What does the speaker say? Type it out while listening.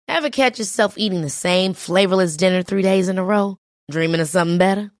Ever catch yourself eating the same flavorless dinner 3 days in a row? Dreaming of something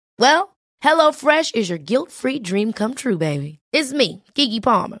better? Well, HelloFresh is your guilt-free dream come true, baby. It's me, Keke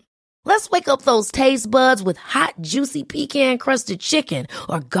Palmer. Let's wake up those taste buds with hot, juicy pecan-crusted chicken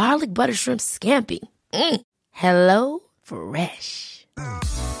or garlic butter shrimp scampi. Hello Fresh.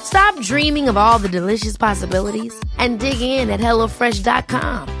 Stop dreaming of all the delicious possibilities and dig in at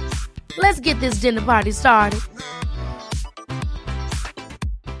HelloFresh.com. Let's get this dinner party started.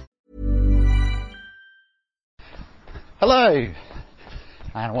 Hello,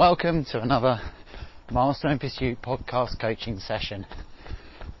 and welcome to another Milestone Pursuit podcast coaching session,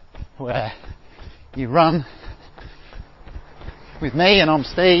 where you run with me, and I'm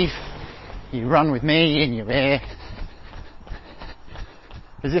Steve. You run with me in your ear,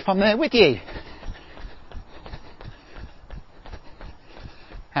 as if I'm there with you.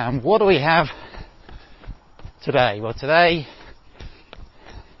 And what do we have today? Well, today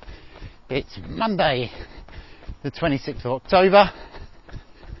it's Monday, the 26th of October.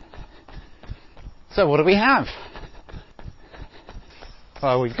 So what do we have?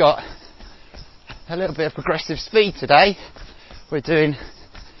 Well, we've got a little bit of progressive speed today. We're doing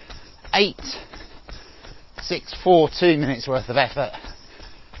 8, 6, 4, 2 minutes worth of effort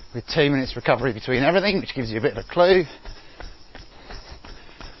with 2 minutes recovery between everything, which gives you a bit of a clue.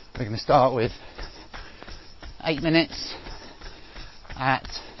 We're going to start with 8 minutes at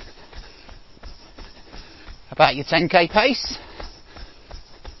about your 10k pace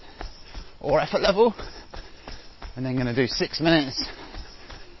or effort level, and then going to do 6 minutes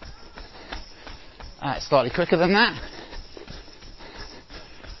at slightly quicker than that.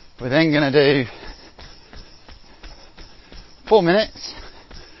 We're then going to do 4 minutes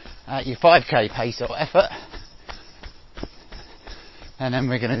at your 5k pace or effort, and then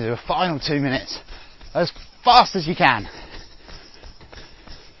we're going to do a final 2 minutes as fast as you can.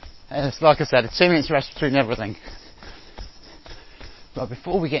 And it's like I said, a 2 minutes rest between everything. But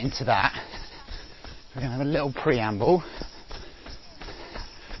before we get into that, we're going to have a little preamble,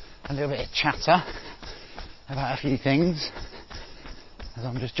 a little bit of chatter about a few things as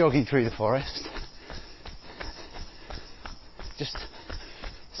I'm just jogging through the forest. Just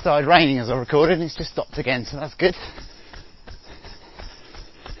started raining as I recorded, and it's just stopped again, so that's good.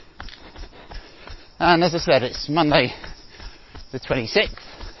 And as I said, it's Monday the 26th.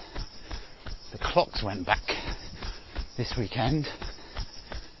 The clocks went back this weekend,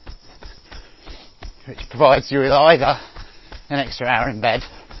 which provides you with either an extra hour in bed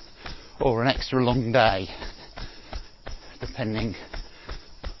or an extra long day, depending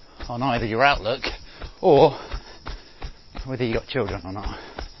on either your outlook or whether you got children or not.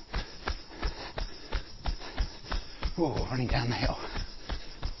 Oh, running down the hill.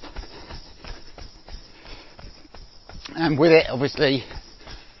 And with it, obviously,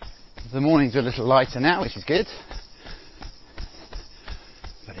 the mornings are a little lighter now, which is good,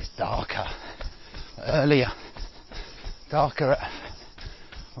 but it's darker, earlier, darker at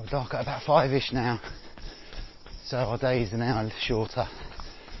about 5ish now, so our days are now a little shorter,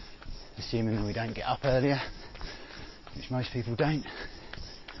 assuming that we don't get up earlier, which most people don't.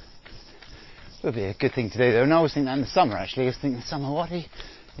 Would be a good thing to do though, and I always think that in the summer actually. I was thinking in the summer,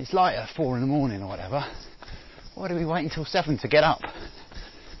 it's light at 4 in the morning or whatever, why do we wait until 7 to get up?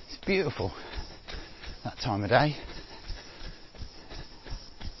 It's beautiful that time of day.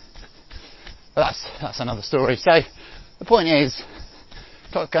 But that's another story. So the point is,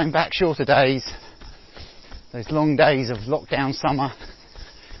 start going back, shorter days, those long days of lockdown summer,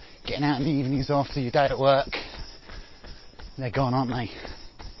 getting out in the evenings after your day at work, they're gone, aren't they?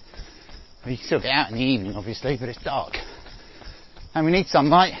 Well, you can still get out in the evening obviously, but it's dark. And we need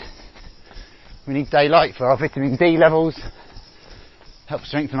sunlight. We need daylight for our vitamin D levels, help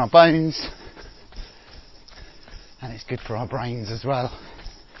strengthen our bones, and it's good for our brains as well.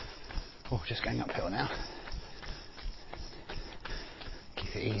 Oh, just going uphill now.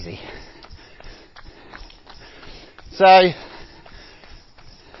 Keep it easy. So,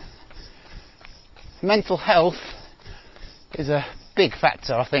 mental health is a big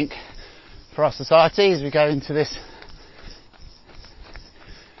factor, I think, for our society as we go into this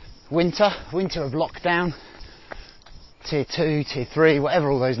winter of lockdown, tier 2, tier 3,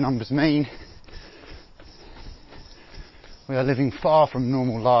 whatever all those numbers mean. We are living far from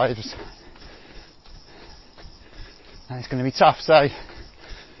normal lives, and it's going to be tough. So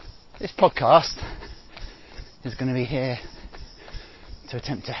this podcast is going to be here to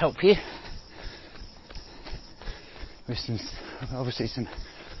attempt to help you with some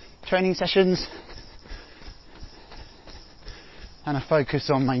training sessions and a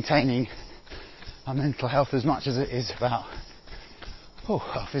focus on maintaining our mental health as much as it is about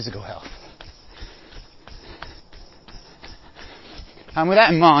our physical health. And with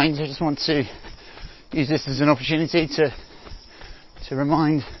that in mind, I just want to use this as an opportunity to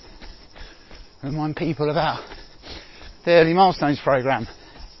remind people about the Early Milestones programme,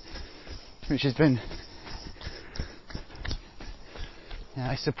 which has been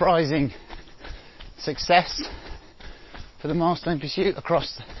a surprising success for the Milestone Pursuit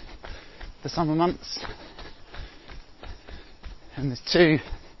across the summer months. And there's two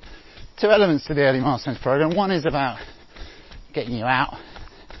elements to the Early Milestones programme. One is about getting you out,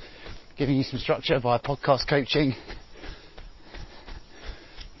 giving you some structure via podcast coaching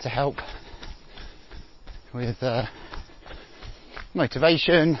to help with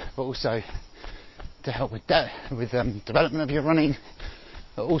motivation, but also to help with development of your running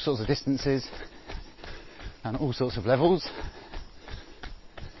at all sorts of distances and all sorts of levels.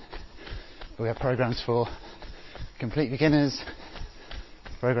 We have programs for complete beginners,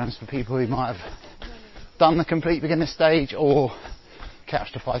 programs for people who might have done the complete beginner stage or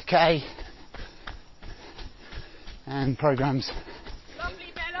couch to 5k, and programs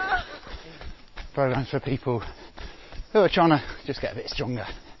for people who are trying to just get a bit stronger.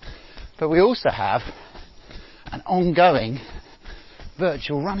 But we also have an ongoing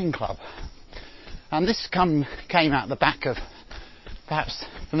virtual running club, and this came out the back of, perhaps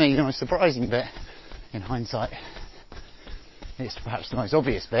for me, the most surprising bit in hindsight. It's perhaps the most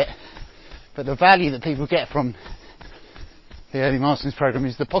obvious bit, but the value that people get from the Early Milestones programme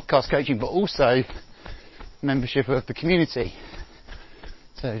is the podcast coaching, but also membership of the community.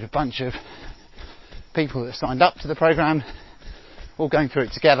 So there's a bunch of people that signed up to the programme, all going through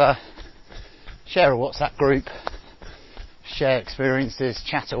it together, share a WhatsApp group, share experiences,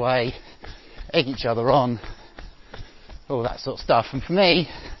 chat away, egg each other on, all that sort of stuff. And for me,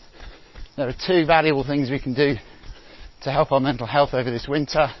 there are two valuable things we can do to help our mental health over this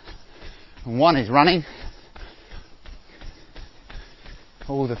winter. And one is running.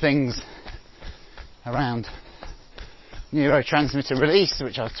 All the things around neurotransmitter release,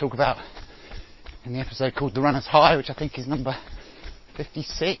 which I'll talk about in the episode called The Runner's High, which I think is number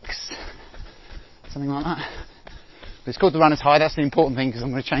 56, something like that. But it's called The Runner's High. That's the important thing, because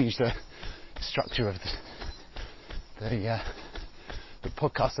I'm going to change the structure of the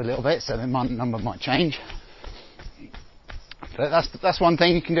podcast a little bit, so the number might change. But that's one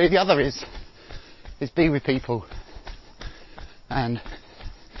thing you can do. The other is be with people. And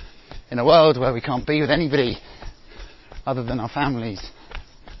in a world where we can't be with anybody other than our families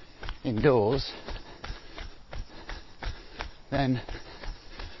indoors, then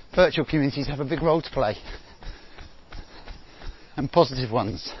virtual communities have a big role to play, and positive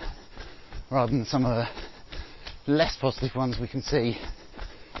ones, rather than some of the less positive ones we can see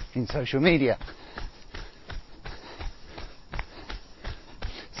in social media.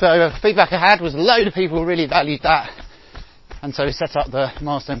 So the feedback I had was a load of people really valued that, and so we set up the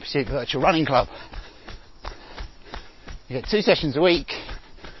Milestone Pursuit Virtual Running Club. You get 2 sessions a week,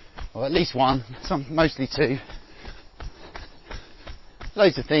 or at least one, mostly 2.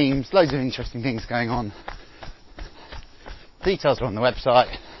 Loads of themes, loads of interesting things going on. Details are on the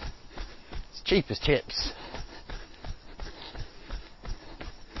website. It's cheap as chips.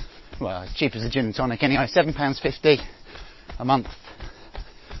 Well, as cheap as a gin and tonic anyway, £7.50 a month.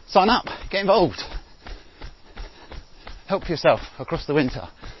 Sign up, get involved. Help yourself across the winter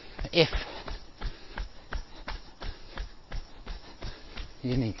if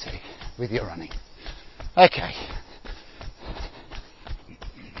you need to with your running. Okay.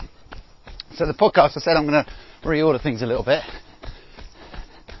 So the podcast, I said I'm going to reorder things a little bit.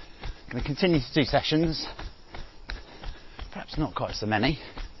 I'm going to continue to do sessions, perhaps not quite so many.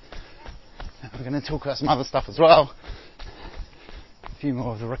 We're going to talk about some other stuff as well. A few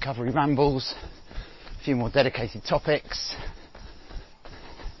more of the recovery rambles, a few more dedicated topics.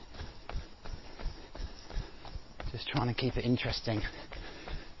 Just trying to keep it interesting,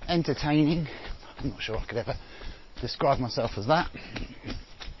 entertaining. I'm not sure I could ever describe myself as that.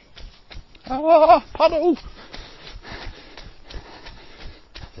 Puddle!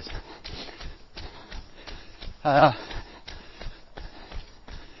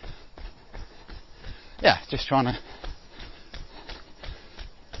 Just trying to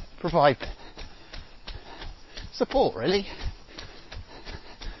provide support, really.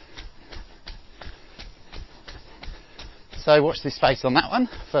 So watch this space on that one.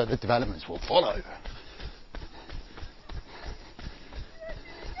 Further developments will follow.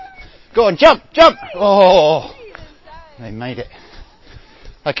 Go on, jump! Oh, they made it.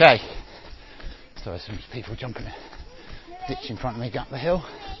 Okay. So there's some people jumping a ditch in front of me up the hill.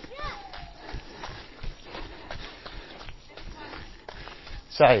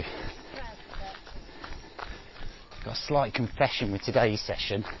 So, got a slight confession with today's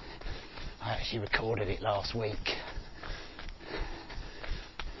session. I actually recorded it last week.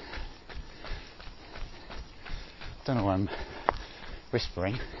 Don't know why I'm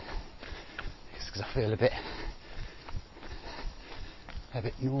whispering. It's because I feel a bit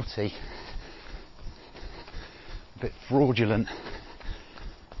naughty, a bit fraudulent.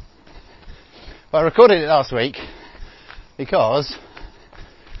 But I recorded it last week because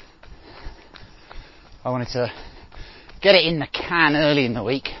I wanted to get it in the can early in the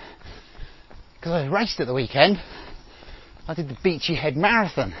week, because I raced at the weekend. I did the Beachy Head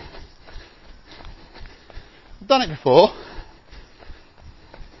Marathon. I've done it before.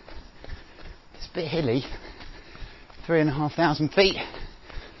 It's a bit hilly, 3,500 feet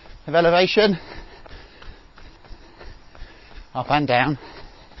of elevation, up and down.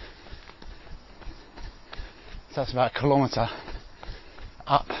 So that's about a kilometre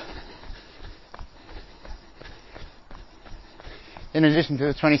up. In addition to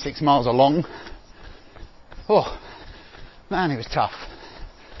the 26 miles along. Oh, man, it was tough.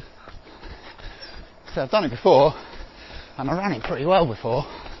 So I've done it before, and I ran it pretty well before.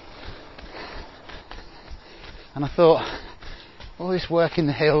 And I thought, all this work in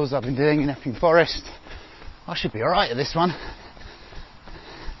the hills I've been doing in Epping Forest, I should be alright at this one.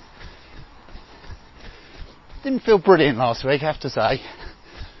 Didn't feel brilliant last week, I have to say.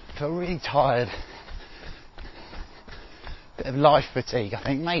 Felt really tired. Bit of life fatigue, I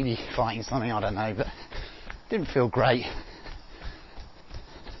think. Maybe fighting something, I don't know, but didn't feel great.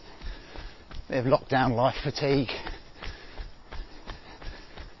 Bit of lockdown life fatigue.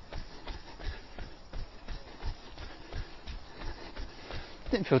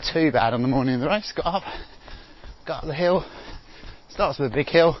 Didn't feel too bad on the morning of the race. Got up the hill. Starts with a big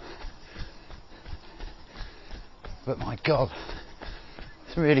hill. But my God,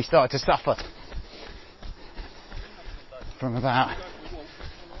 it's really started to suffer. From about,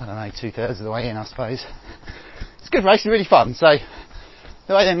 I don't know, 2/3 of the way in, I suppose. It's a good race, really fun. So,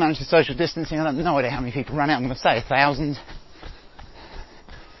 the way they managed the social distancing, I have no idea how many people ran out. I'm going to say 1,000.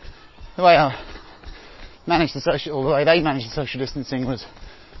 The way I managed the social distancing was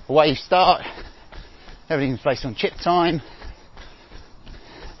a wave start. Everything was based on chip time.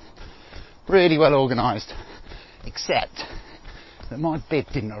 Really well organised, except that my bib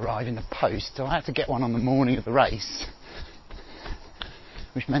didn't arrive in the post, so I had to get one on the morning of the race,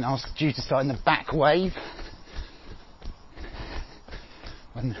 which meant I was due to start in the back wave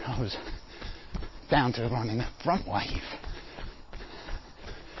when I was down to running the front wave.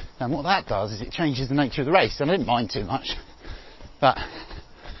 And what that does is it changes the nature of the race, and I didn't mind too much, but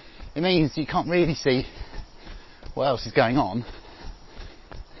it means you can't really see what else is going on,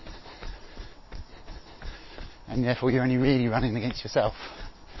 and therefore you're only really running against yourself,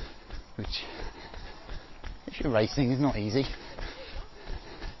 which, if you're racing, is not easy.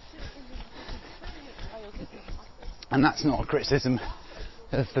 And that's not a criticism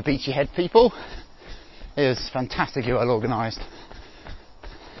of the Beachy Head people. It was fantastically well organised.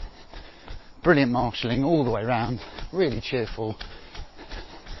 Brilliant marshalling all the way round. Really cheerful.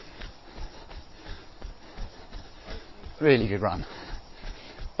 Really good run.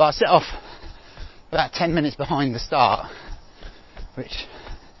 But I set off about 10 minutes behind the start, which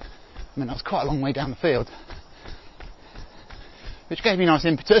meant I was quite a long way down the field, which gave me nice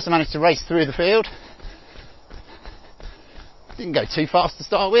impetus. I managed to race through the field. Didn't go too fast to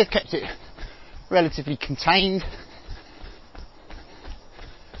start with, kept it relatively contained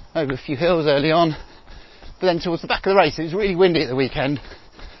over a few hills early on, but then towards the back of the race it was really windy at the weekend,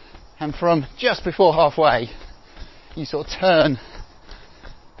 and from just before halfway you sort of turn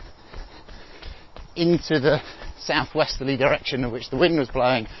into the southwesterly direction of which the wind was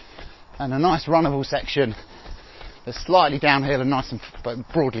blowing, and a nice runnable section that's slightly downhill and nice and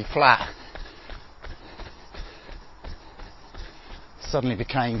broadly flat suddenly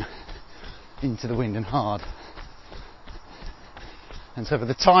became into the wind and hard. And so by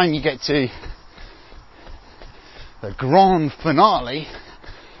the time you get to the grand finale,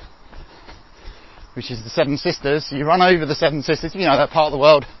 which is the Seven Sisters, you run over the Seven Sisters. If you know that part of the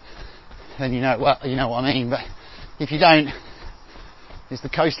world, then you know what I mean. But if you don't, it's the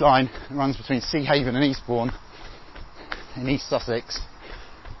coastline that runs between Seahaven and Eastbourne in East Sussex,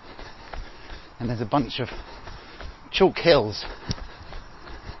 and there's a bunch of chalk hills,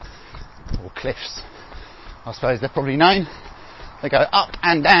 or cliffs, I suppose they're probably known. They go up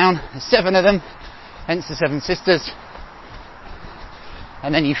and down, there's 7 of them, hence the Seven Sisters.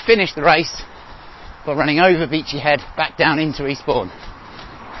 And then you finish the race by running over Beachy Head back down into Eastbourne,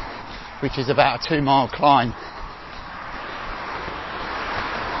 which is about a 2-mile climb.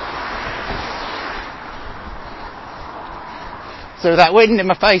 So with that wind in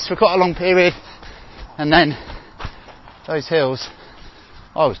my face for quite a long period, and then those hills,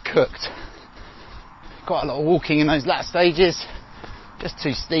 I was cooked. Quite a lot of walking in those last stages, just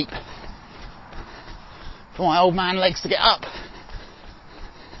too steep for my old man legs to get up.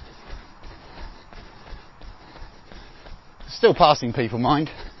 Still passing people,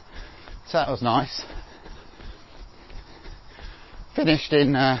 mind, so that was nice. Finished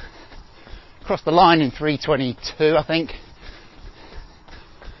in, crossed the line in 3:22, I think,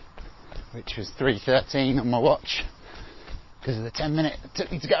 which was 3:13 on my watch because of the 10 minute it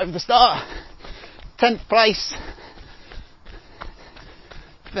took me to get over the start. 10th place,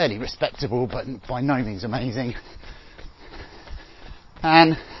 fairly respectable, but by no means amazing.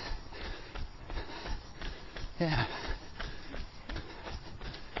 And yeah,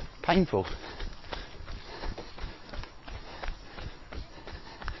 painful.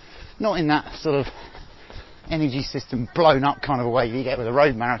 Not in that sort of energy system blown up kind of a way you get with a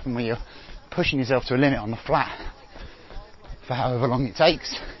road marathon where you're pushing yourself to a limit on the flat for however long it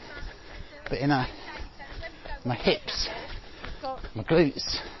takes, but in my hips, my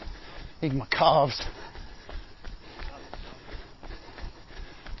glutes, even my calves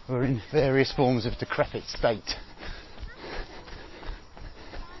were in various forms of decrepit state.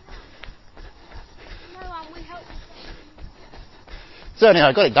 So anyway,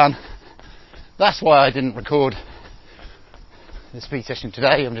 I got it done. That's why I didn't record the speed session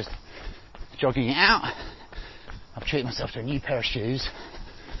today. I'm just jogging it out. I've treated myself to a new pair of shoes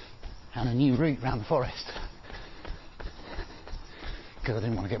and a new route around the forest because I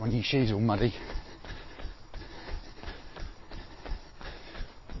didn't want to get my new shoes all muddy.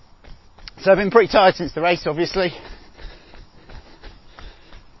 So I've been pretty tired since the race, obviously,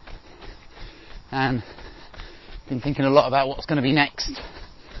 and been thinking a lot about what's going to be next.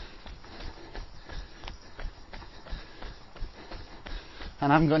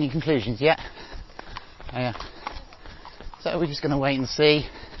 And I haven't got any conclusions yet. So we're just going to wait and see.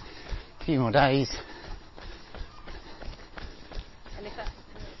 A few more days.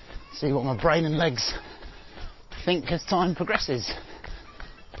 See what my brain and legs think as time progresses.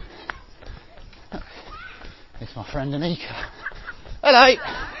 It's my friend Anika. Hello.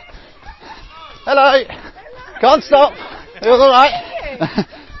 Hello. Can't stop. It was alright.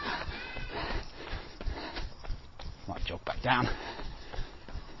 Might jog back down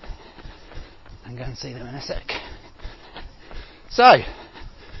and go and see them in a sec. So,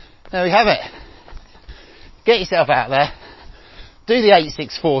 there we have it. Get yourself out there. Do the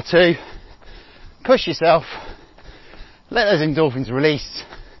 8642. Push yourself. Let those endorphins release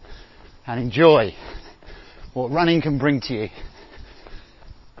and enjoy what running can bring to you.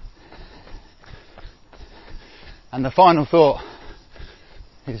 And the final thought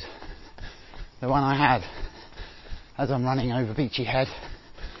is the one I had as I'm running over Beachy Head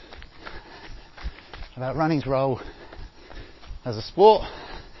about running's role as a sport,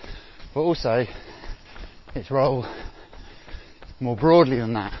 but also its role more broadly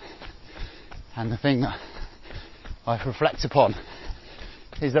than that. And the thing that I reflect upon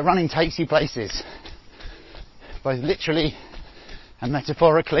is that running takes you places, both literally and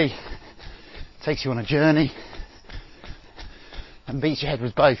metaphorically. It takes you on a journey. And Beachy Head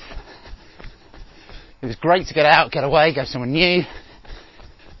was both. It was great to get out, get away, go somewhere new,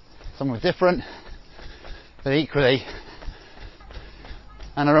 somewhere different, but equally,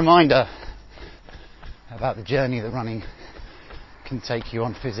 and a reminder about the journey that running can take you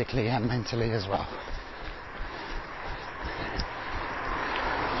on physically and mentally as well.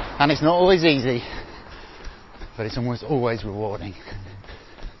 And it's not always easy, but it's almost always rewarding.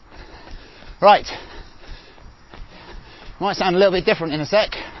 Right. Might sound a little bit different in a sec.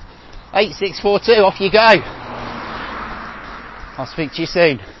 8642, off you go. I'll speak to you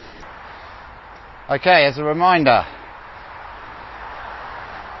soon. Okay, as a reminder,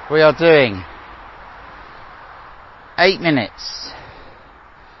 we are doing 8 minutes,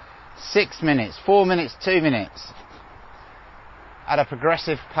 6 minutes, 4 minutes, 2 minutes at a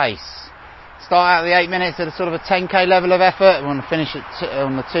progressive pace. Start out the 8 minutes at a sort of a 10k level of effort. We want to finish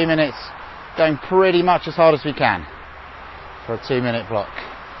on the 2 minutes, going pretty much as hard as we can for a 2 minute block.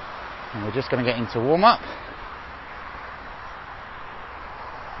 And we're just going to get into warm up.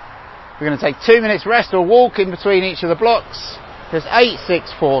 We're going to take 2 minutes rest or walk in between each of the blocks. There's 8,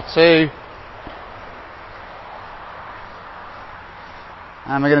 6, 4, 2.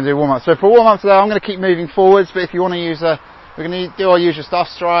 And we're going to do warm up. So for warm up today, I'm going to keep moving forwards, but if you want to use we're going to do our usual stuff,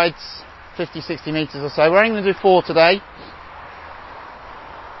 strides, 50, 60 metres or so. We're only going to do 4 today.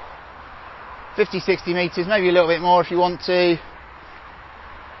 50, 60 metres, maybe a little bit more if you want to.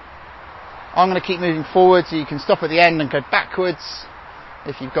 I'm going to keep moving forward, so you can stop at the end and go backwards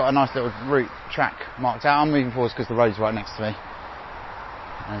if you've got a nice little route track marked out. I'm moving forwards because the road's right next to me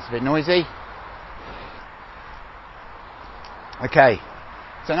and it's a bit noisy. Okay,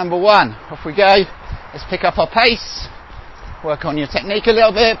 so number 1, off we go. Let's pick up our pace, work on your technique a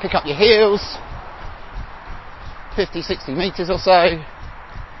little bit, pick up your heels, 50-60 metres or so.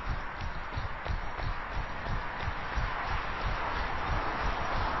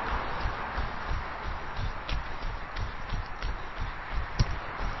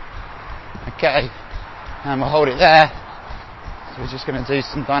 Okay, and we'll hold it there. So we're just going to do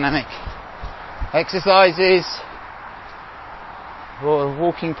some dynamic exercises.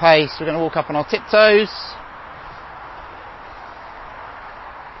 Walking pace, we're going to walk up on our tiptoes.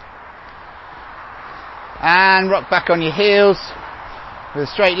 And rock back on your heels with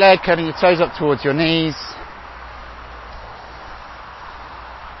a straight leg, curling your toes up towards your knees.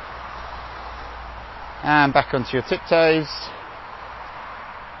 And back onto your tiptoes.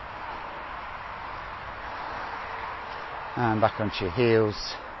 And back onto your heels.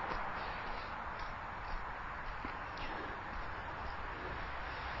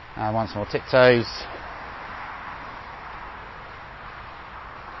 And once more tiptoes.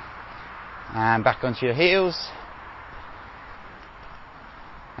 And back onto your heels.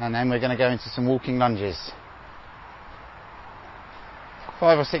 And then we're going to go into some walking lunges.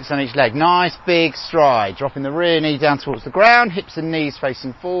 5 or 6 on each leg. Nice big stride. Dropping the rear knee down towards the ground. Hips and knees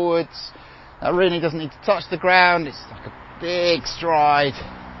facing forwards. That rear knee doesn't need to touch the ground. It's like a big stride.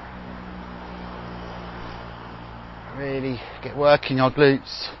 Really get working our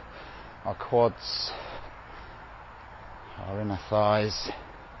glutes, our quads, our inner thighs.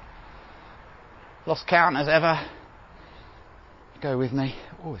 Lost count as ever. Go with me.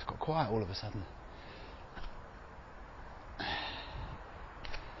 Oh, it's got quiet all of a sudden.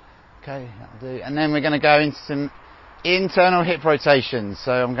 Okay, that'll do. And then we're going to go into some internal hip rotations.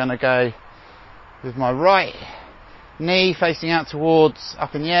 So I'm going to go with my right knee facing out towards,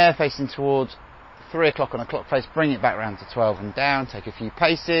 up in the air, facing towards 3 o'clock on a clock face, bring it back round to 12 and down, take a few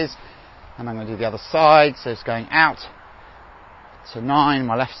paces, and I'm going to do the other side, so it's going out to 9,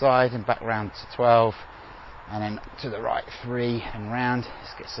 my left side, and back round to 12, and then to the right 3 and round.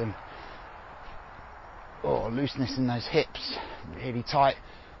 Let's get some looseness in those hips, really tight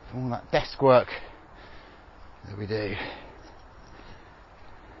from all that desk work that we do.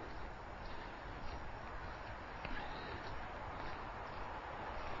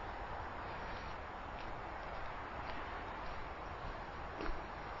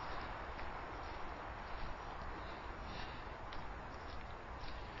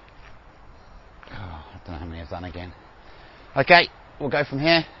 I don't know how many I've done again. Okay, we'll go from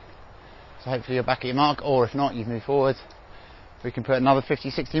here. So hopefully you're back at your mark, or if not, you move forward. We can put another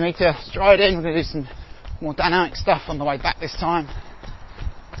 50-60 metre stride in. We're going to do some more dynamic stuff on the way back this time.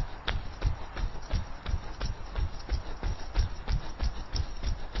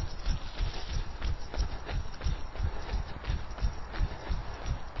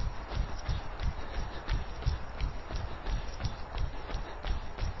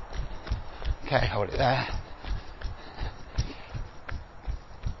 Okay, hold it there.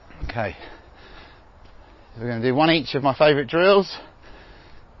 Okay, we're going to do one each of my favourite drills.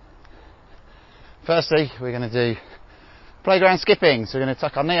 Firstly, we're going to do playground skipping. So we're going to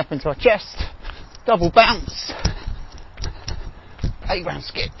tuck our knee up into our chest, double bounce, playground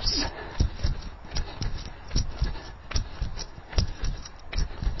skips.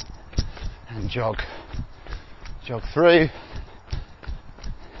 And jog through.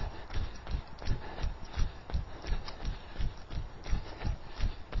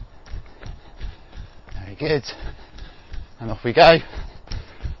 Good, and off we go.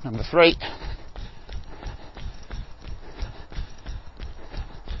 Number 3.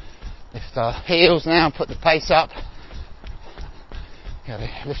 Lift our heels now, put the pace up. Gotta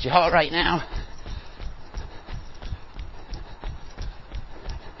lift your heart rate now.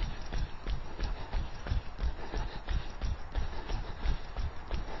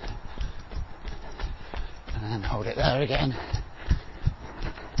 And hold it there again.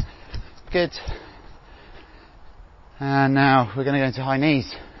 Good. And now we're going to go into high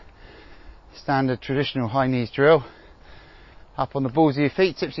knees. Standard traditional high knees drill. Up on the balls of your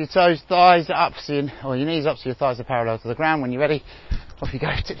feet, tips of your toes, thighs up, or your knees up so your thighs are parallel to the ground. When you're ready, off you go.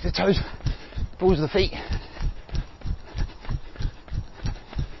 Tips of the toes, balls of the feet.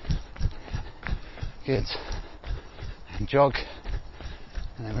 Good. And jog.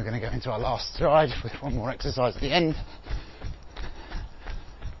 And then we're going to go into our last stride with one more exercise at the end.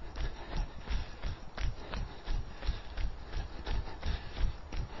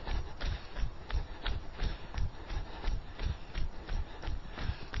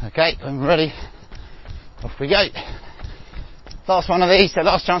 Okay, when we're ready, off we go. Last one of these, so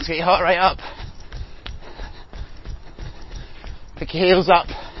last chance to get your heart rate up. Pick your heels up.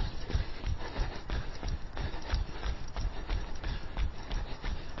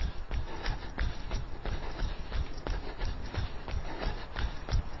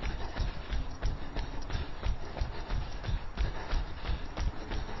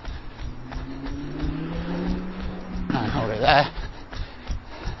 And hold it there.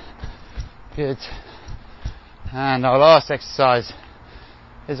 Good. And our last exercise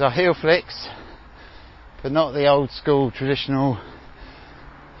is our heel flicks, but not the old school traditional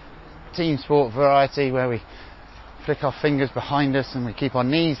team sport variety where we flick our fingers behind us and we keep our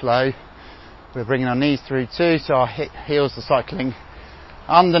knees low. We're bringing our knees through too, so our heels are cycling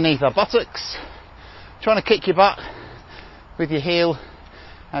underneath our buttocks, trying to kick your butt with your heel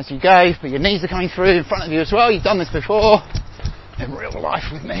as you go, but your knees are coming through in front of you as well. You've done this before in real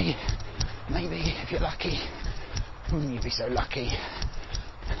life with me, maybe, if you're lucky. Wouldn't you be so lucky?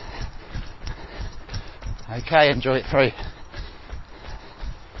 Okay, enjoy it through.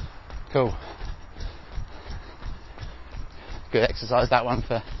 Cool. Good exercise, that one,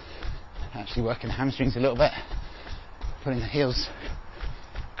 for actually working the hamstrings a little bit. Putting the heels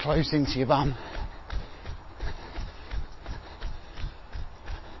close into your bum.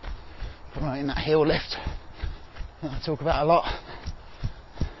 Promoting that heel lift that I talk about a lot.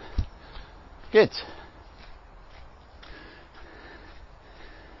 Good.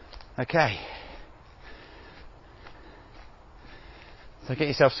 Okay. So get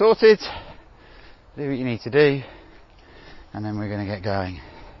yourself sorted, do what you need to do, and then we're going to get going.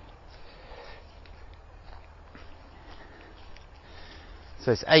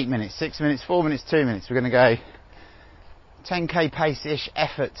 So it's 8 minutes, 6 minutes, 4 minutes, 2 minutes. We're going to go 10k pace-ish,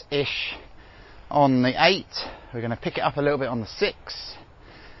 effort-ish on the 8. We're going to pick it up a little bit on the 6.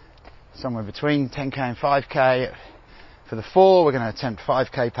 Somewhere between 10k and 5k. For the 4, we're going to attempt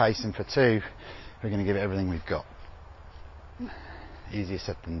 5k pace, and for 2, we're going to give it everything we've got. Easier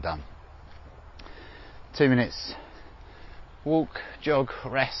said than done. 2 minutes walk, jog,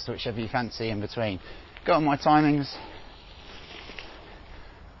 rest, whichever you fancy in between. Go on my timings.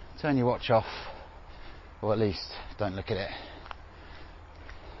 Turn your watch off, or at least don't look at it.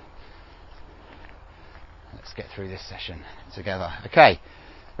 Let's get through this session together. Okay,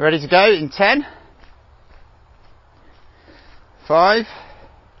 ready to go in 10, 5,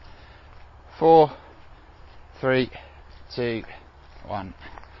 4, 3, 2, 1.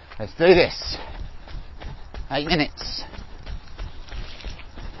 Let's do this. 8 minutes.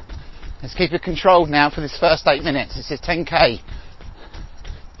 Let's keep it controlled now for this first 8 minutes. This is 10k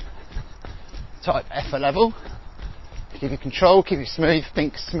type effort level. Keep it controlled, keep it smooth,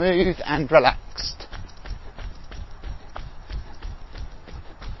 think smooth and relaxed.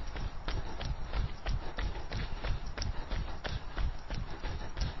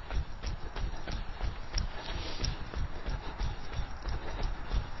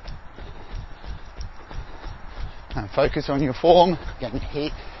 And focus on your form, getting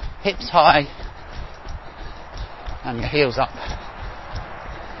hips high and your heels up.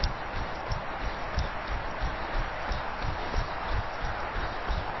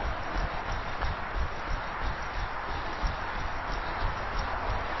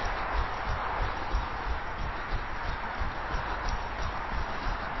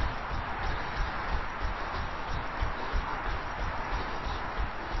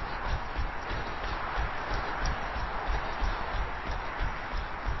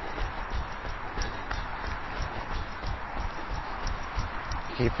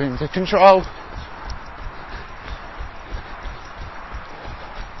 Keep it into control.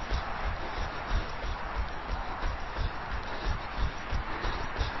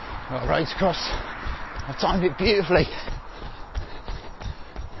 Got a race across. I've timed it beautifully.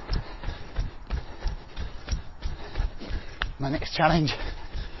 My next challenge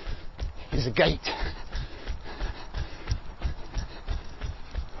is a gate.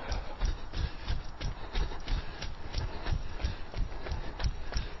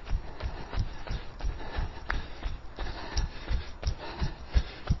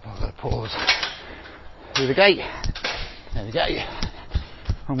 Pause. Through the gate. There we go.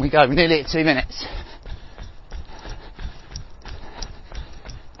 And we go. We're nearly at 2 minutes.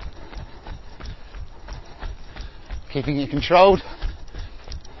 Keeping it controlled.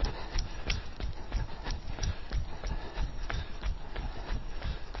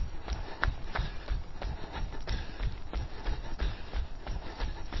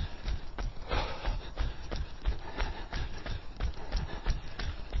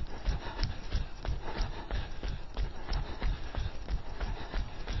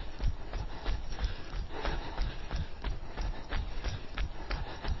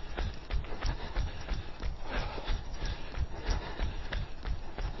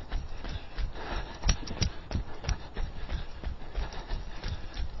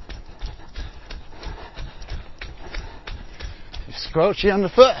 Squelchy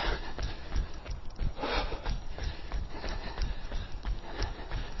underfoot.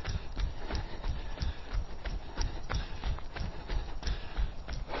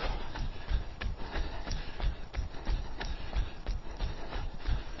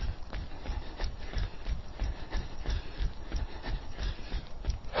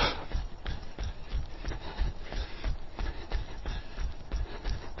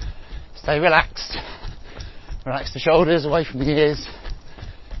 Stay relaxed. Relax the shoulders away from the ears.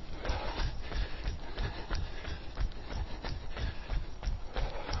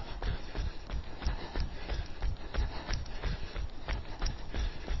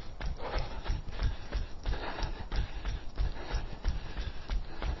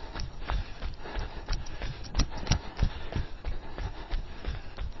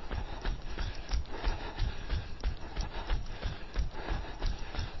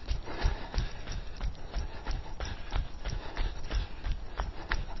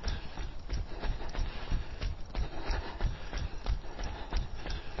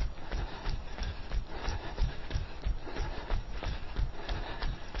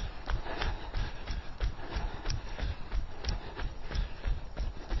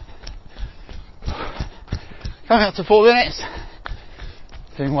 Coming up to 4 minutes.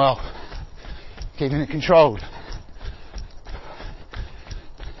 Doing well. Keeping it controlled.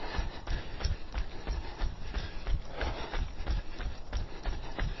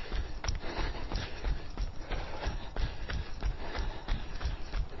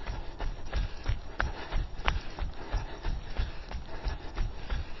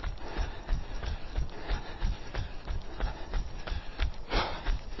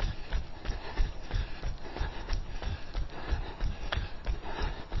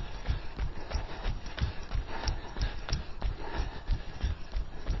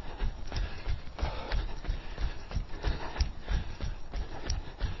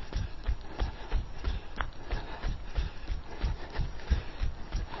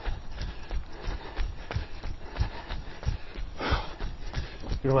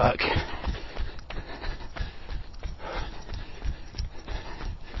 Good work.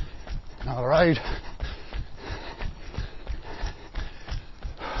 Another road.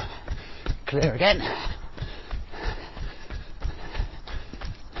 Clear again.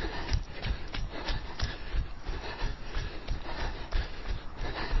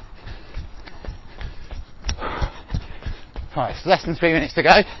 Right, it's less than 3 minutes to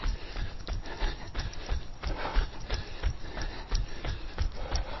go.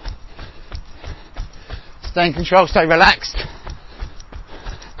 Stay in control, stay relaxed.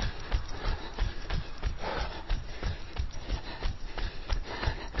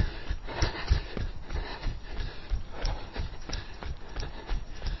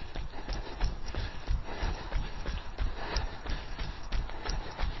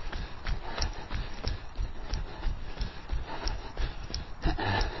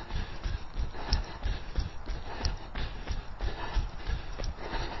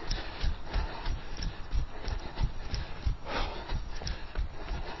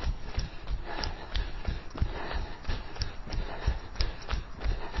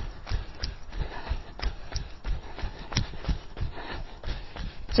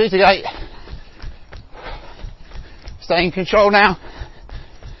 Two to go. Stay in control now.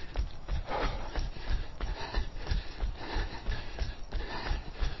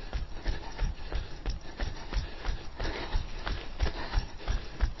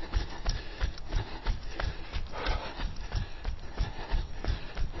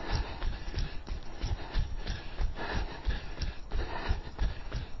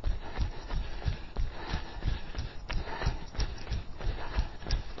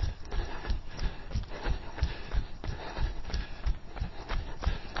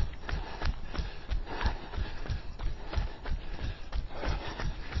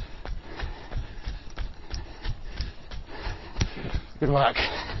 Good work.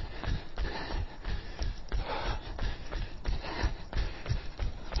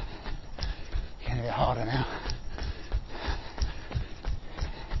 Getting a bit harder now.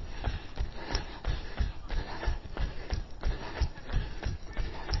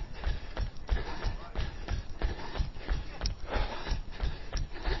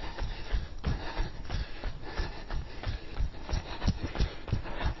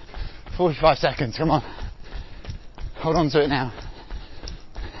 "45 seconds, come on. Hold on to it now."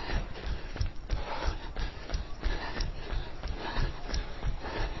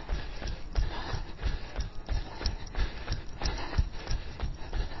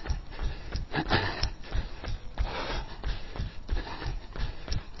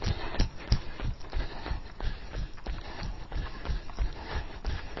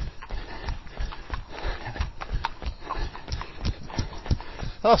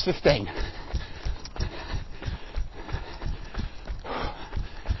 Last 15.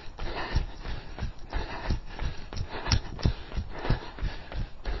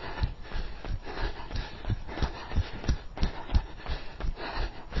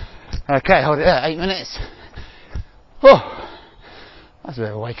 Okay, hold it there, 8 minutes. Oh, that's a bit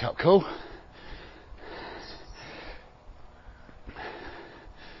of a wake up call.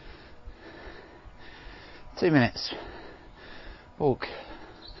 Two minutes. Walk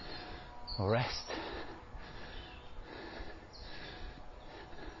or rest.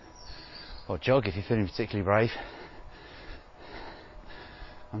 Or jog if you're feeling particularly brave.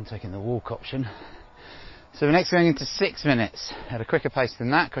 I'm taking the walk option. So we're next going into 6 minutes at a quicker pace than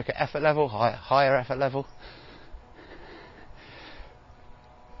that, quicker effort level, higher effort level.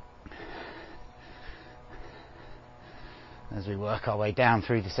 As we work our way down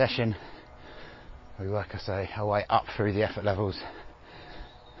through the session, we work our way up through the effort levels.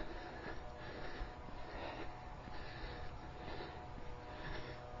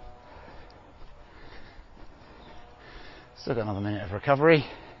 Still got another minute of recovery.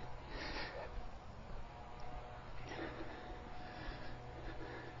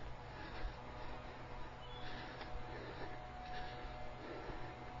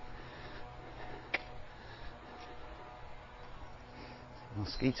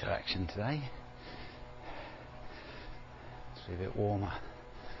 Mosquito action today. It's a bit warmer.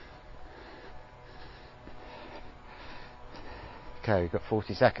 Okay, we've got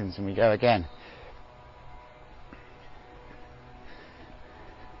 40 seconds and we go again.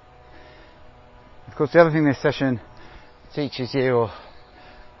 Of course, the other thing this session teaches you or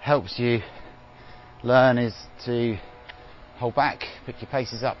helps you learn is to hold back, pick your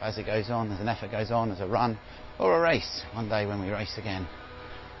paces up as it goes on, as an effort goes on, as a run or a race. One day when we race again,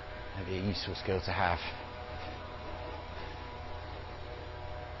 that'd be a useful skill to have.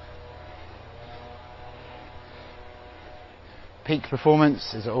 Peak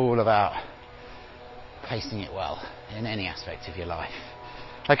performance is all about pacing it well in any aspect of your life.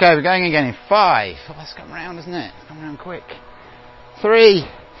 Okay, we're going again in 5. Oh, that's come round, isn't it? It's come round quick. 3,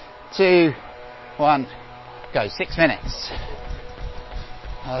 2, 1, go. 6 minutes.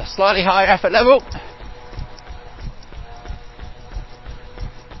 Slightly higher effort level.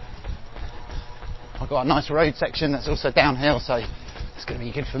 I've got a nice road section that's also downhill, so it's going to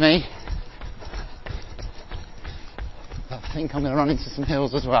be good for me. I think I'm going to run into some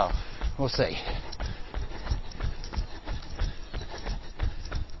hills as well. We'll see.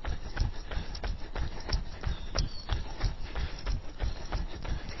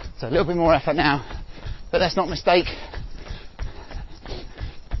 So a little bit more effort now, but let's not mistake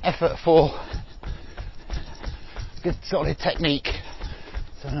effort for good solid technique.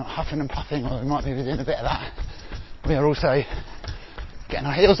 So we're not huffing and puffing, or we might be doing a bit of that. We are also getting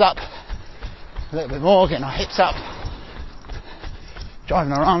our heels up a little bit more, getting our hips up,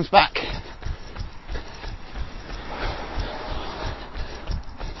 driving our arms back.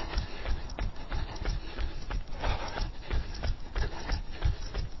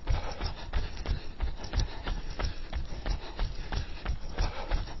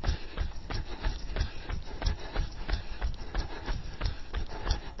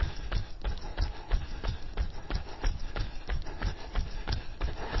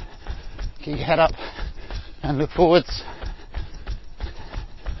 Keep your head up and look forwards.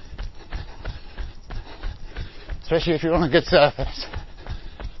 Especially if you're on a good surface.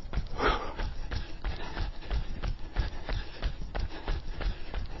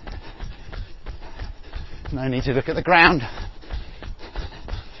 No need to look at the ground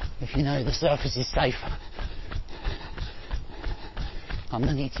if you know the surface is safe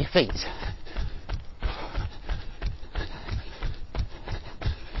underneath your feet.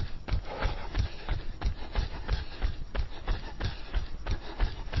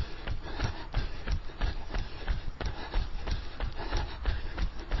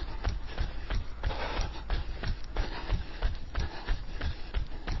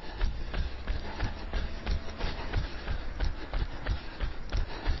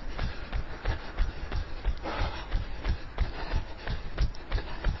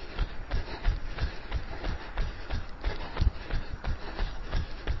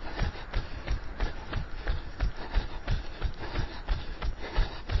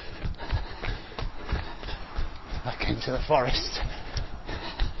 Back into the forest.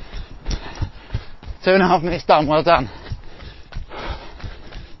 2.5 minutes done, well done.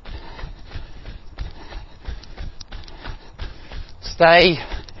 Stay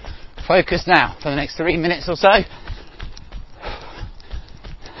focused now for the next 3 minutes or so. I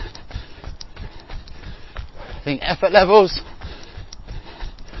think effort levels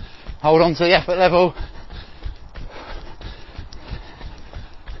Hold on to the effort level.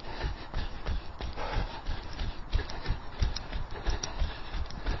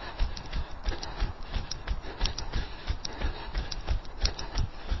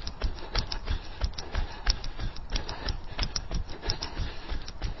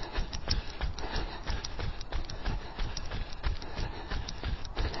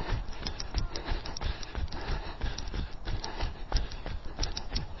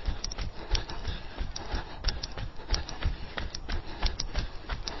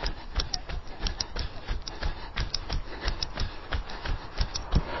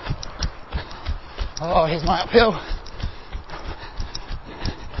 Oh, here's my uphill.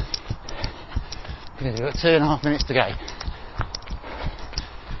 We've got 2.5 minutes to go.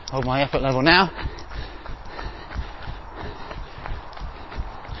 Hold my effort level now.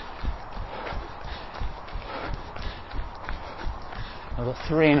 I've got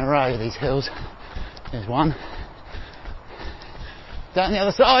 3 in a row of these hills. There's one. Down the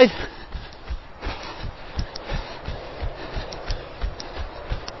other side.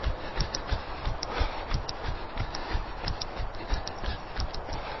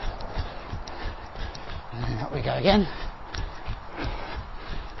 And up we go again.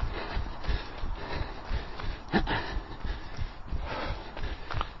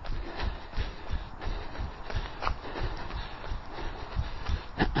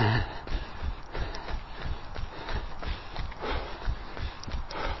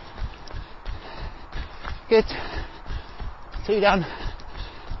 Good. 2 done.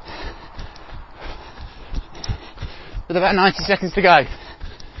 With about 90 seconds to go.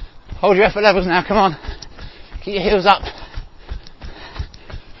 Hold your effort levels now, come on. Keep your heels up.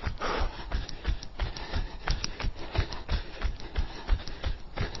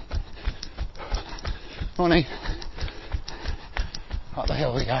 Morning. Up the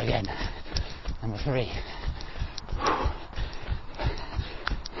hill we go again. Number 3.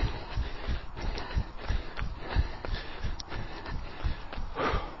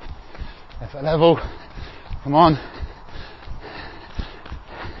 Effort level. Come on.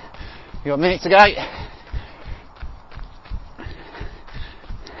 You got a minute to go.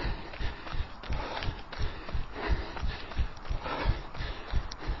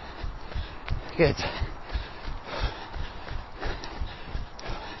 Good.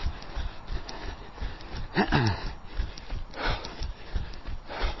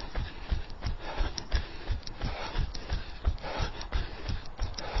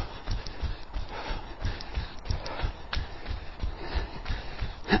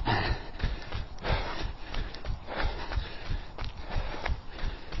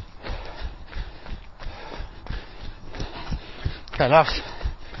 Okay, last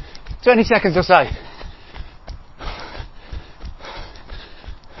 20 seconds or so.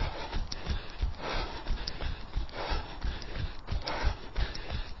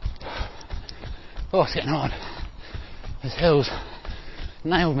 Oh, it's getting hard. These hills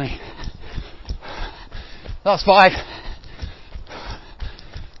nailed me. Last 5.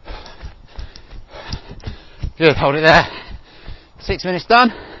 Good, hold it there. 6 minutes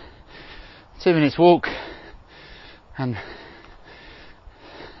done. 2 minutes walk. And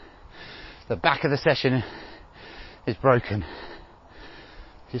the back of the session is broken.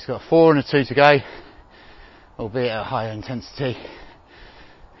 Just got a 4 and a 2 to go, albeit at a higher intensity.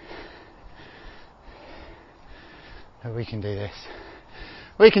 But we can do this.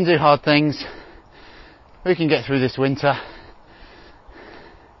 We can do hard things. We can get through this winter.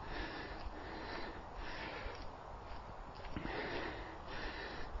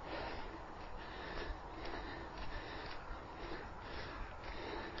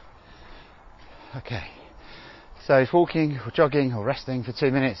 Okay, so it's walking or jogging or resting for 2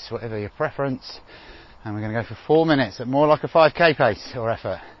 minutes, whatever your preference, and we're going to go for 4 minutes at more like a 5k pace or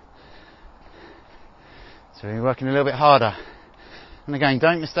effort. So we're working a little bit harder, and again,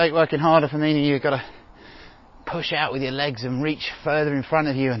 don't mistake working harder for meaning you've got to push out with your legs and reach further in front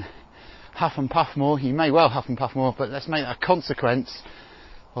of you and huff and puff more. You may well huff and puff more, but let's make that a consequence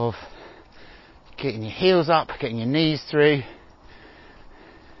of getting your heels up, getting your knees through.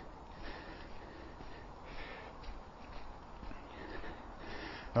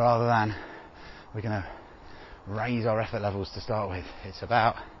 Rather than we're going to raise our effort levels to start with. It's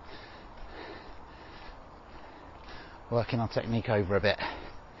about working our technique over a bit.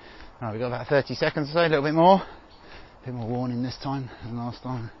 Right, we've got about 30 seconds or so, a little bit more. A bit more warning this time than last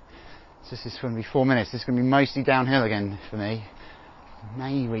time. So this is going to be 4 minutes. This is going to be mostly downhill again for me.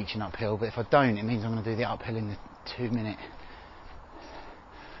 May reach an uphill, but if I don't, it means I'm going to do the uphill in the 2 minute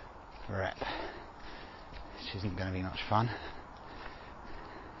rep, which isn't going to be much fun.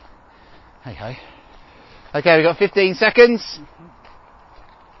 Hey ho. Okay, we've got 15 seconds.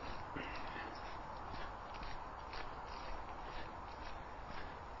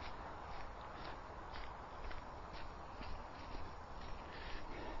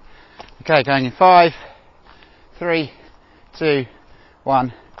 Okay, going in 5, 3, 2,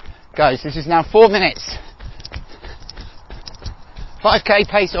 1, go. So this is now 4 minutes. 5k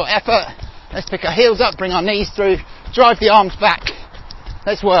pace or effort. Let's pick our heels up, bring our knees through, drive the arms back.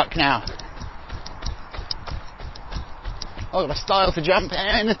 Let's work now. I've got a style to jump,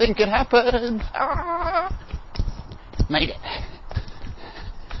 anything could happen. Made it.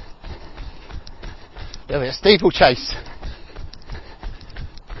 There'll be a steeplechase.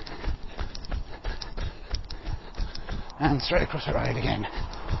 And straight across the road again.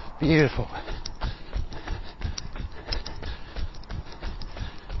 Beautiful.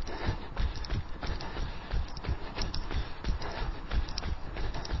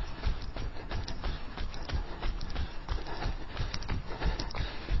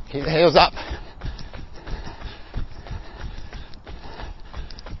 Keep the heels up.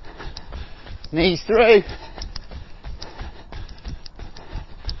 Knees through.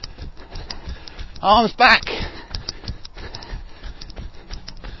 Arms back.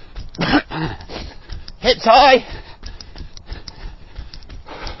 Hips high.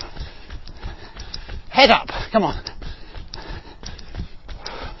 Head up. Come on.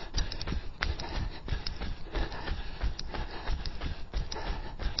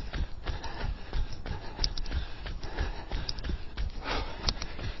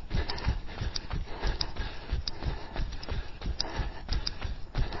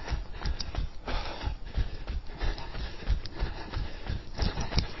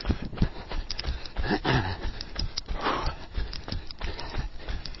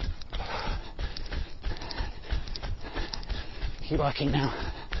 Keep working now.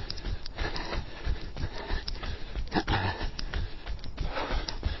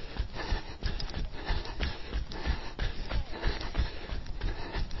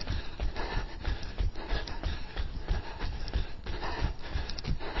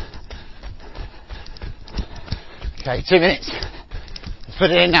 Okay, 2 minutes. Let's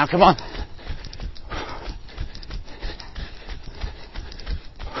put it in now, come on.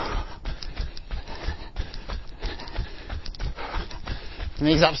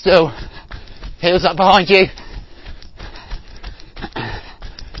 Knees up still, heels up behind you.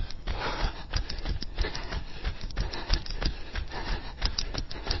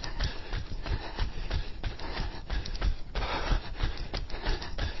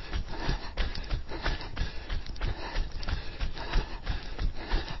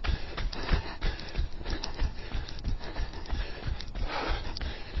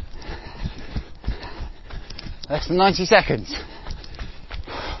 Less than 90 seconds.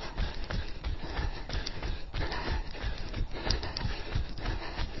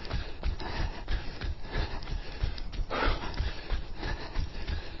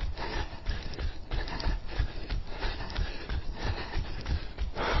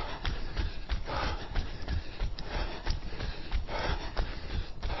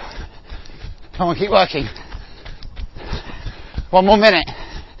 Come on, keep working. 1 more minute.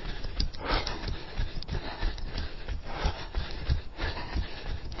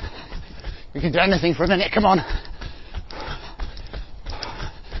 You can do anything for a minute, come on.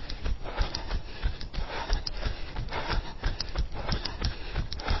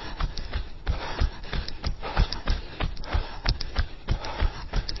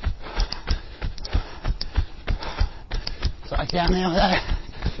 Slide down there.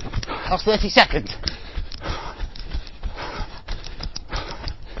 Last 30 seconds.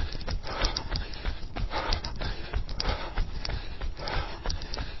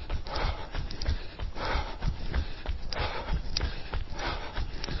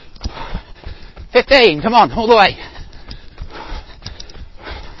 Come on, all the way.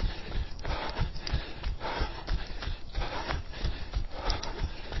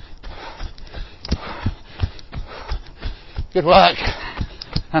 Good work.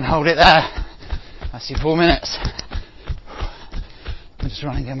 And hold it there. That's your 4 minutes. I'm just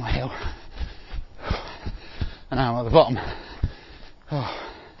running down my hill. And now I'm at the bottom.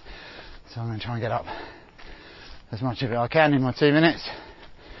 So I'm going to try and get up as much of it I can in my 2 minutes.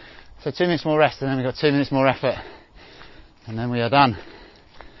 So 2 minutes more rest, and then we've got 2 minutes more effort, and then we are done.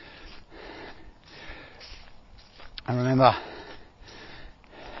 And remember,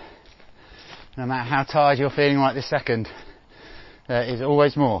 no matter how tired you're feeling right this second, there is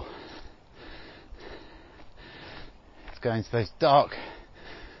always more. It's going to those dark,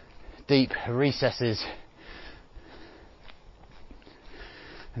 deep recesses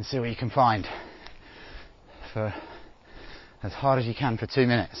and see what you can find for as hard as you can for 2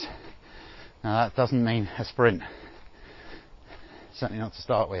 minutes. Now that doesn't mean a sprint, certainly not to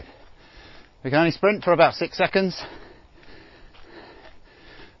start with. We can only sprint for about 6 seconds.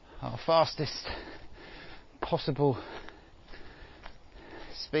 Our fastest possible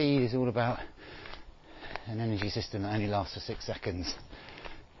speed is all about an energy system that only lasts for 6 seconds.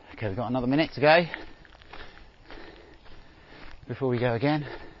 Okay, we've got another minute to go before we go again.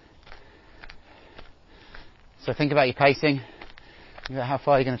 So think about your pacing. Think about how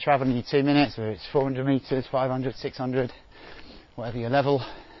far you're going to travel in your 2 minutes, whether it's 400 metres, 500, 600, whatever your level.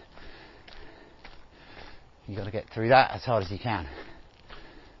 You've got to get through that as hard as you can.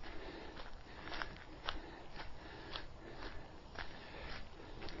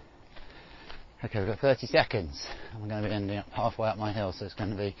 Okay, we've got 30 seconds. I'm going to be ending up halfway up my hill, so it's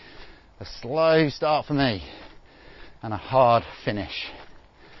going to be a slow start for me and a hard finish.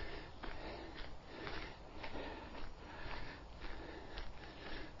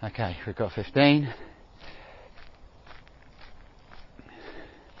 Okay, we've got 15.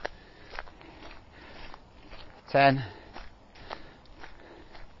 10.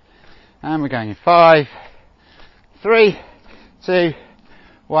 And we're going in 5, 3, 2,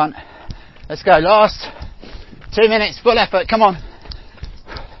 1. Let's go. Last 2 minutes, full effort. Come on.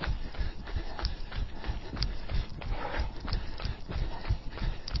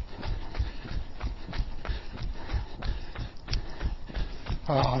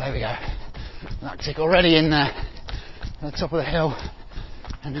 Oh, there we go. Lactic already in there at the top of the hill.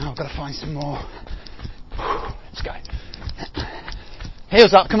 And now I've got to find some more. Let's go.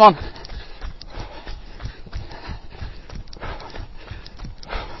 Heels up, come on.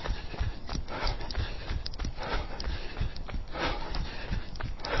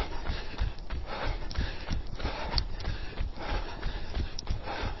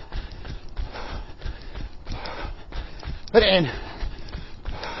 Put it in.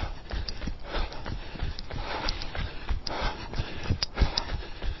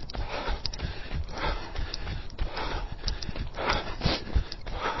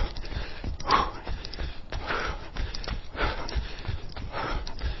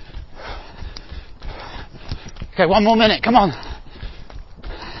 Okay, 1 more minute, come on.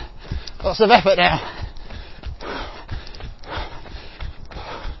 Lots of effort now.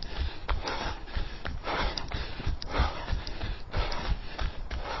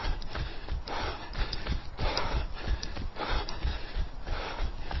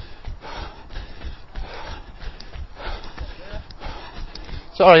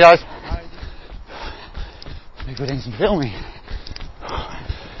 Sorry guys. Maybe we're doing some filming.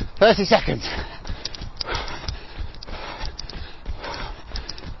 30 seconds.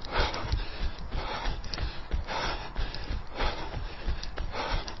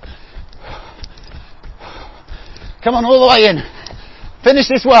 Come on, all the way in. Finish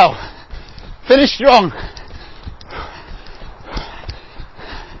this well. Finish strong.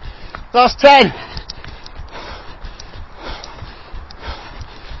 Last 10.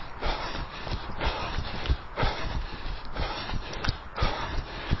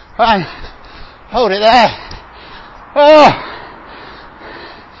 Fine. Hold it there.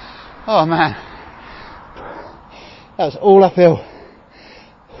 Oh man. That was all uphill.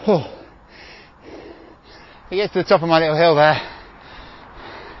 Oh. It gets to the top of my little hill there,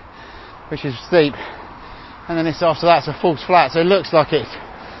 which is steep, and then this after that's a false flat, so it looks like it's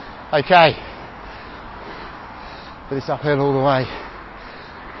okay, but it's uphill all the way.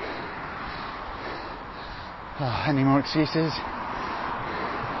 Oh, any more excuses?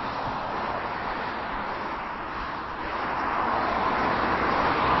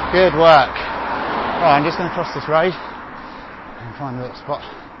 Good work. Right, I'm just going to cross this road and find a little spot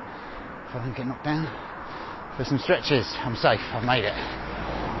if I don't get knocked down. For some stretches. I'm safe, I've made it.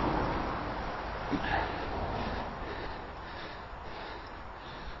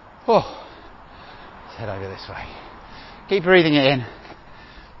 Oh, let's head over this way. Keep breathing it in.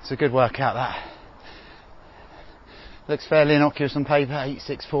 It's a good workout that. Looks fairly innocuous on paper,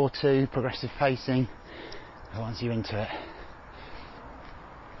 8-6-4-2, progressive pacing. But once you're into it,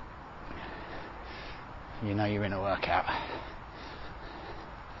 you know you're in a workout.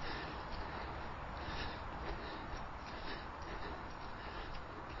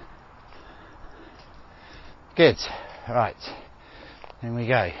 Good. Right. In we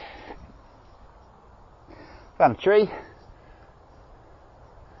go. Found a tree.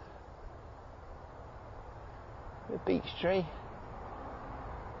 A beech tree.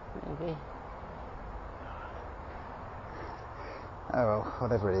 Maybe. Oh well,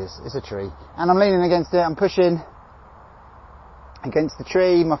 whatever it is, it's a tree. And I'm leaning against it, I'm pushing against the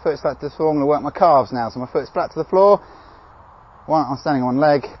tree, my foot's flat to the floor. I'm going to work my calves now. So my foot's flat to the floor. I'm standing on one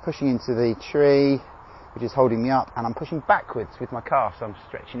leg, pushing into the tree, which is holding me up, and I'm pushing backwards with my calf, so I'm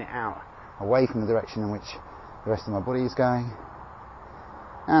stretching it out away from the direction in which the rest of my body is going.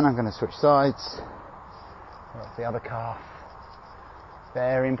 And I'm going to switch sides, work the other calf.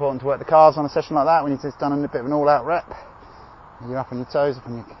 Very important to work the calves on a session like that when you've just done a bit of an all-out rep. You're up on your toes, up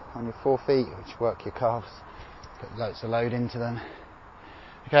on your 4 feet, which work your calves, put loads of load into them.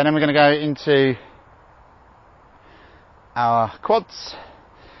 Okay, then we're going to go into our quads.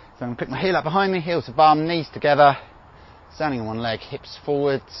 So I'm going to pick my heel up behind me, heel to bum, knees together, standing on one leg, hips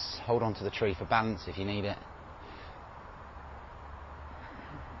forwards, hold on to the tree for balance if you need it.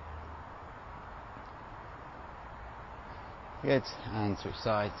 Good, and switch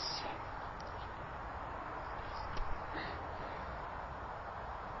sides.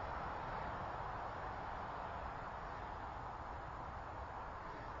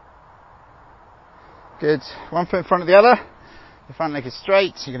 Good, one foot in front of the other, your front leg is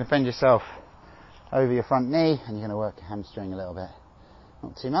straight, so you're going to bend yourself over your front knee and you're going to work your hamstring a little bit.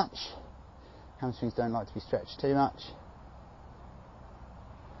 Not too much, hamstrings don't like to be stretched too much.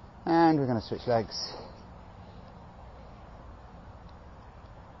 And we're going to switch legs.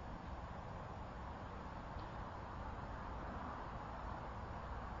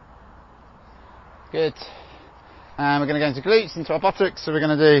 Good, and we're going to go into glutes, into our buttocks, so we're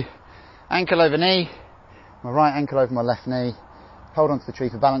going to do ankle over knee, my right ankle over my left knee, hold onto the tree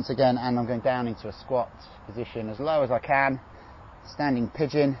for balance again, and I'm going down into a squat position as low as I can, standing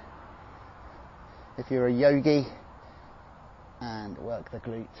pigeon if you're a yogi, and work the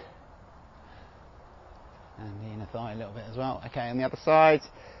glute and the inner thigh a little bit as well. Okay, on the other side,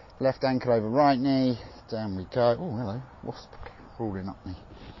 left ankle over right knee, down we go. Oh, hello, wasp crawling up me.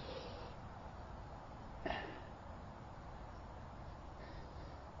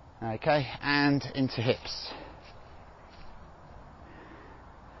 Okay, and into hips.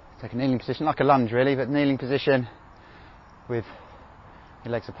 Take a kneeling position, like a lunge really, but kneeling position with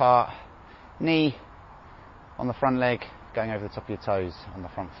your legs apart. Knee on the front leg, going over the top of your toes on the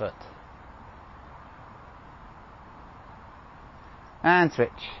front foot. And switch.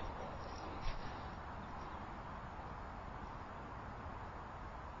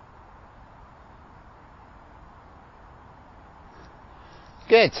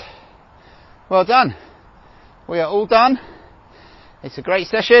 Good. Well done. We are all done. It's a great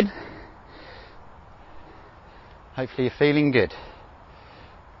session. Hopefully you're feeling good.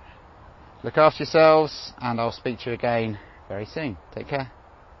 Look after yourselves, and I'll speak to you again very soon. Take care.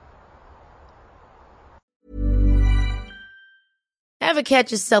 Ever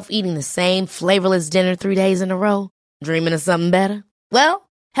catch yourself eating the same flavorless dinner 3 days in a row? Dreaming of something better? Well,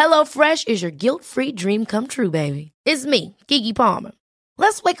 HelloFresh is your guilt-free dream come true, baby. It's me, Keke Palmer.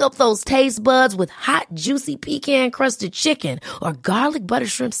 Let's wake up those taste buds with hot, juicy pecan-crusted chicken or garlic butter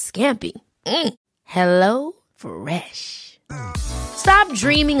shrimp scampi. Hello Fresh. Stop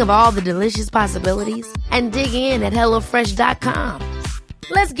dreaming of all the delicious possibilities and dig in at HelloFresh.com.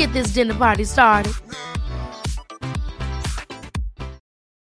 Let's get this dinner party started.